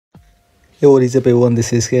Hey, what is up everyone,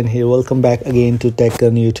 this is Karan here. Welcome back again to Tech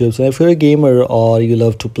on YouTube. So if you're a gamer or you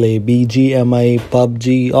love to play BGMI,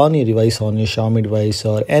 PUBG on your device, on your Xiaomi device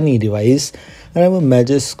or any device, I have a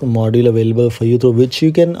Magisk module available for you through which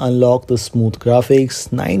you can unlock the smooth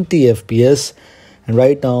graphics, 90 FPS, and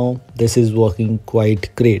right now this is working quite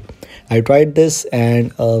great. I tried this,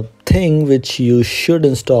 and a thing which you should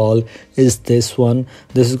install is this one.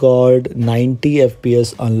 This is called 90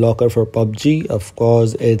 FPS unlocker for PUBG. Of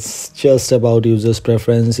course, it's just about users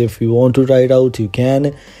preference. If you want to try it out, you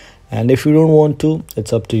can, and if you don't want to,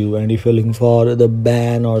 it's up to you. And if you're looking for the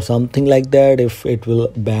ban or something like that, if it will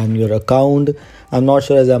ban your account, I'm not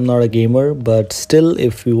sure as I'm not a gamer, but still,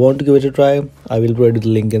 if you want to give it a try, I will provide the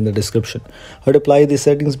link in the description. How to apply these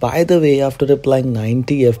settings? By the way, after applying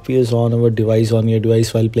 90 FPS on our device, on your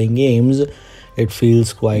device while playing games, it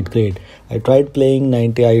feels quite great. I tried playing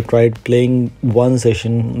one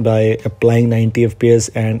session by applying 90 FPS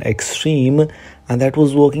and extreme, and that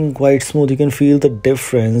was working quite smooth. You can feel the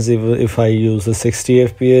difference. If I use the 60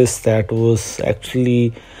 FPS, that was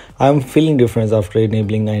actually, I'm feeling difference after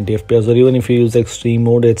enabling 90 FPS, or even if you use extreme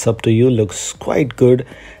mode, it's up to you. Looks quite good.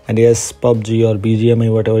 And yes, PUBG or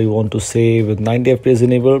BGMI, whatever you want to say, with 90 FPS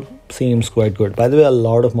enabled, seems quite good. By the way, a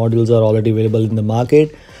lot of modules are already available in the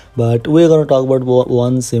market, but we're going to talk about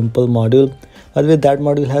one simple module. By the way, that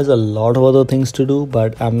module has a lot of other things to do,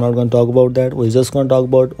 but I'm not going to talk about that. We're just going to talk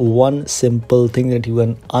about one simple thing that you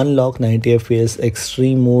can unlock 90 FPS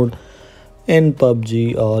extreme mode in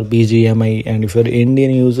PUBG or BGMI. And if you're an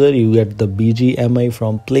Indian user, you get the BGMI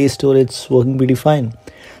from Play Store. It's working pretty fine.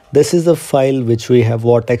 This is the file which we have: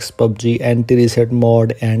 Vortex PUBG anti-reset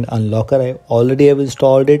mod and unlocker. I already have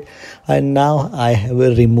installed it, and now I have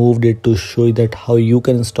removed it to show you that how you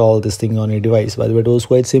can install this thing on your device. By the way, it was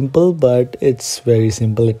quite simple, but it's very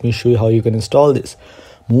simple. Let me show you how you can install this.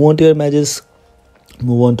 Move on to your Magisk,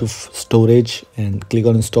 move on to storage and click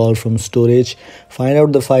on install from storage. Find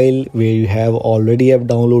out the file where you have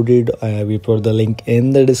downloaded. We put the link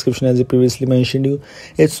in the description as I previously mentioned you.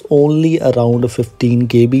 It's only around 15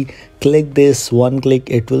 KB. Click this, one click,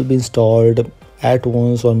 it will be installed at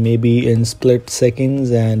once or maybe in split seconds,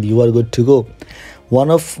 and you are good to go.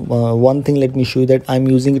 One thing, let me show you that I'm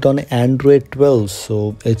using it on Android 12,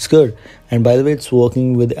 so it's good. And by the way, it's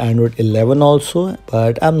working with Android 11 also,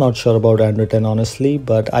 but I'm not sure about Android 10 honestly,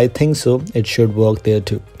 but I think so it should work there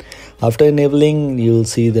too. After enabling, you'll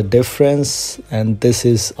see the difference, and this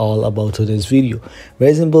is all about today's video.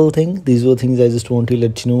 Very simple thing. These were things I just want to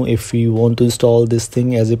let you know. If you want to install this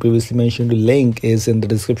thing, as I previously mentioned, the link is in the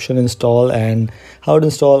description. Install, and how to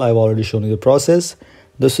install, I've already shown you the process.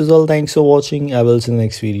 This is all. Thanks for watching. I will see you in the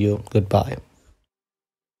next video. Goodbye.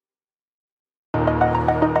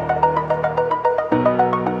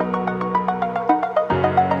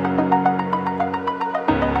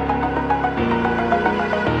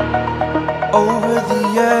 Over the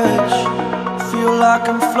edge, feel like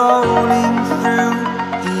I'm floating through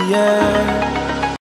the air.